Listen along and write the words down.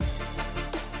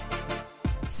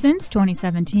Since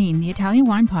 2017, the Italian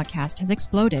Wine Podcast has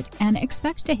exploded and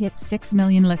expects to hit 6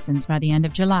 million listens by the end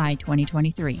of July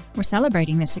 2023. We're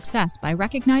celebrating this success by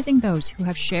recognizing those who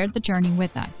have shared the journey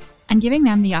with us and giving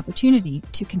them the opportunity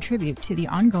to contribute to the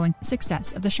ongoing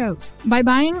success of the shows. By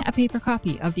buying a paper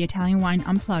copy of the Italian Wine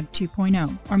Unplugged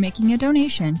 2.0 or making a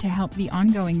donation to help the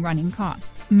ongoing running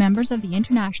costs, members of the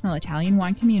international Italian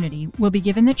wine community will be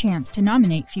given the chance to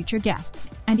nominate future guests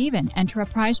and even enter a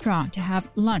prize draw to have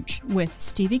lunch with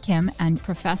Stevie Kim and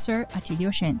Professor Attilio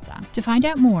Scienza. To find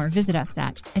out more, visit us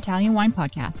at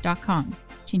italianwinepodcast.com.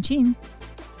 Chin chin!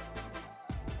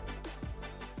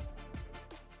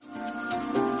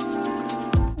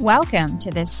 Welcome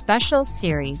to this special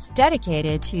series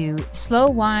dedicated to slow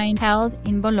wine held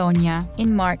in Bologna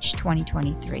in March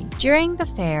 2023. During the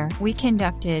fair, we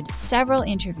conducted several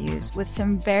interviews with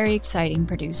some very exciting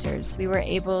producers. We were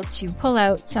able to pull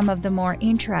out some of the more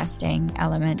interesting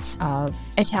elements of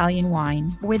Italian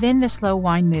wine within the slow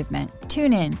wine movement.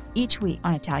 Tune in each week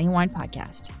on Italian Wine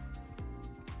Podcast.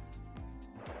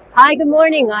 Hi, good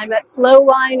morning. I'm at Slow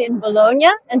Wine in Bologna,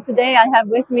 and today I have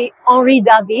with me Henri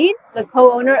David, the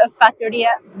co-owner of Fattoria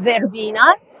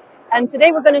Zerbina. And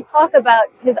today we're going to talk about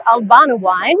his Albano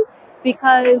wine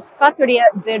because Fattoria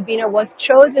Zerbina was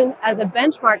chosen as a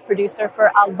benchmark producer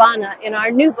for Albana in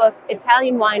our new book,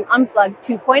 Italian Wine Unplugged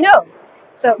 2.0.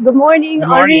 So, good morning,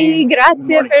 Henri.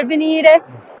 Grazie per venire.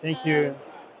 Thank you.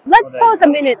 Let's talk a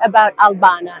minute about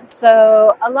Albana.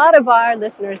 So a lot of our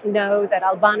listeners know that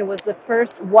Albana was the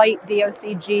first white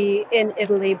DOCG in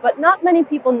Italy, but not many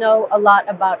people know a lot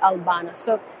about Albana.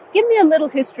 So give me a little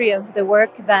history of the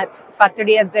work that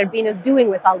Fattoria Zerbina is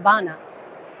doing with Albana.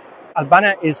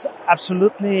 Albana is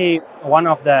absolutely one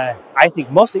of the, I think,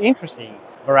 most interesting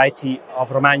variety of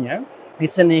Romagna.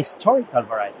 It's an historical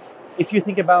variety. If you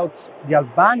think about the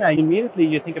Albana, immediately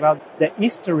you think about the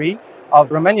history of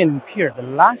Romanian Empire, the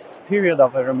last period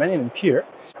of a Romanian Empire.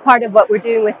 Part of what we're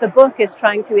doing with the book is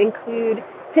trying to include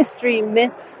history,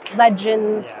 myths,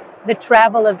 legends, the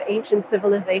travel of ancient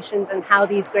civilizations and how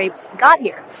these grapes got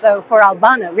here. So for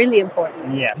Albana, really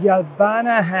important. Yeah. The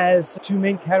Albana has two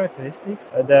main characteristics.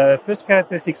 The first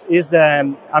characteristic is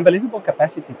the unbelievable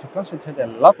capacity to concentrate a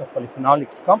lot of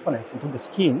polyphenolic components into the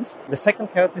skins. The second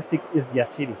characteristic is the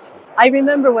acidity. I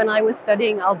remember when I was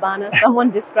studying Albana,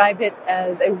 someone described it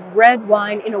as a red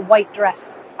wine in a white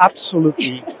dress.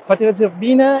 Absolutely. Fattoria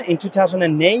Zerbina in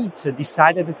 2008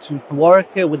 decided to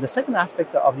work with the second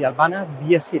aspect of the Albana,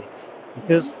 the acidity,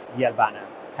 because the Albana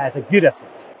has a good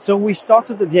acidity. So we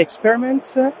started the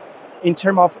experiment in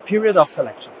terms of period of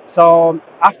selection. So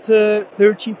after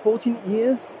 13, 14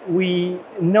 years, we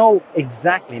know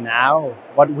exactly now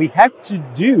what we have to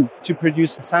do to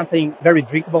produce something very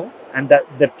drinkable and that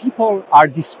the people are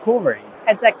discovering.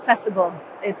 It's accessible.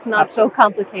 It's not so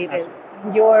complicated.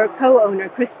 Your co-owner,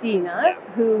 Christina,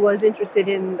 who was interested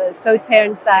in the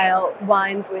Sauterne-style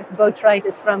wines with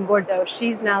botrytis from Bordeaux,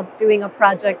 she's now doing a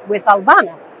project with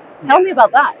Albana. Tell me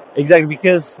about that. Exactly,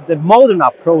 because the modern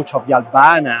approach of the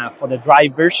Albana for the dry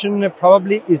version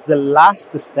probably is the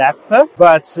last step,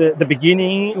 but the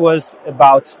beginning was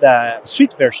about the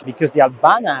sweet version, because the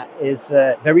Albana is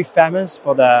very famous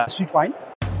for the sweet wine.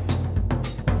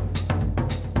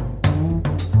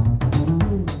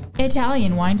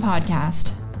 Italian Wine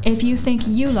Podcast. If you think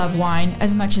you love wine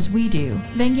as much as we do,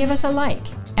 then give us a like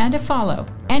and a follow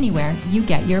anywhere you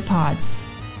get your pods.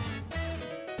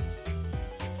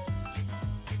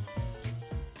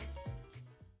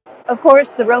 Of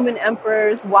course, the Roman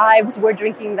emperors' wives were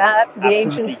drinking that, the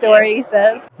ancient story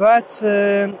says. But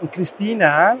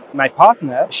Christina, my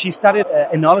partner, she studied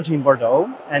enology in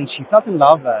Bordeaux and she fell in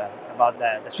love about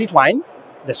the sweet wine.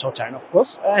 The Sauterne, of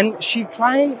course, and she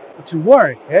tried to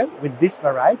work with this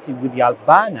variety, with the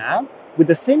Albana, with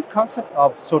the same concept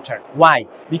of Sauterne. Why?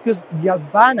 Because the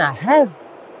Albana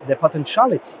has the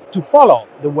potentiality to follow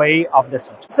the way of the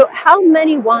Sauterne. So how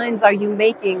many wines are you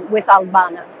making with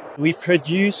Albana? We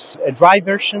produce a dry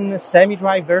version, a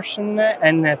semi-dry version,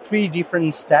 and 3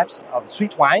 different steps of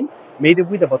sweet wine made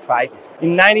with the botrytis.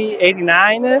 In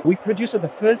 1989, we produced the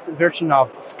first version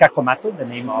of Scaccomato. The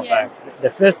name of the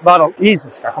first bottle is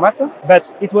Scaccomato,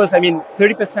 but it was,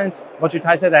 30%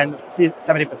 botrytized and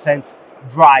 70%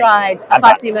 dried.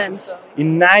 Appassimento.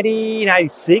 In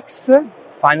 1996,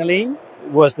 finally,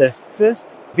 was the first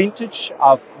vintage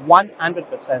of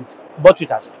 100%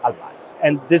 botrytized Albana.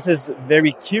 And this is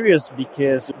very curious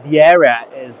because the area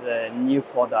is new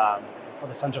for the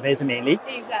Sangiovese mainly.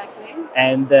 Exactly.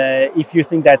 And if you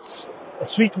think that a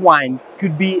sweet wine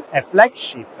could be a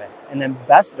flagship, an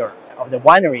ambassador of the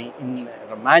winery in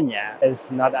Romagna,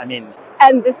 is not,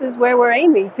 And this is where we're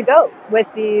aiming to go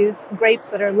with these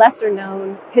grapes that are lesser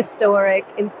known, historic,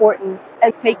 important,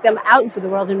 and take them out into the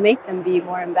world and make them be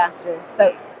more ambassadors.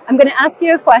 So I'm going to ask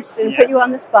you a question, put you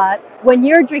on the spot. When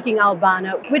you're drinking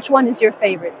Albano, which one is your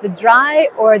favorite, the dry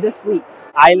or the sweets?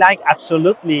 I like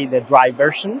absolutely the dry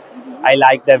version. I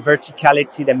like the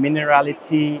verticality, the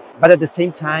minerality, but at the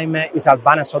same time, it's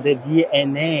Albano, so the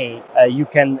DNA you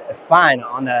can find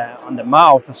on the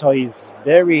mouth. So it's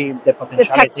very the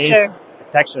potentiality. The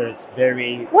texture is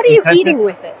very. What are you intensive. eating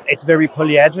with it? It's very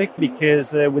polyhedric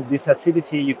because with this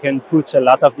acidity, you can put a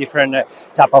lot of different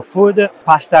type of food.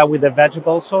 Pasta with a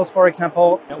vegetable sauce, for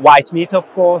example. White meat, of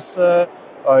course.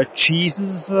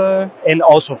 Cheeses and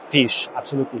also fish,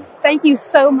 absolutely. Thank you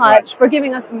so much for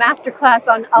giving us a masterclass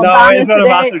on Albano No, it's not today.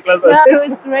 a masterclass. No, it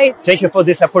was great. Thank you for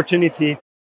this opportunity.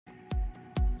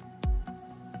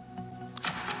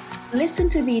 Listen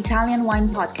to the Italian Wine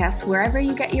Podcast wherever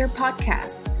you get your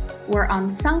podcasts. We're on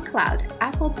SoundCloud,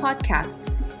 Apple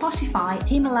Podcasts, Spotify,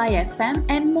 Himalaya FM,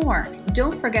 and more.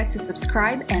 Don't forget to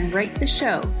subscribe and rate the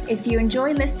show. If you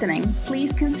enjoy listening,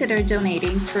 please consider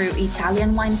donating through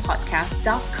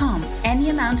ItalianWinePodcast.com. Any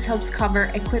amount helps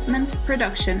cover equipment,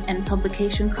 production, and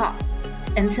publication costs.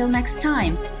 Until next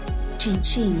time, cin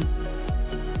cin.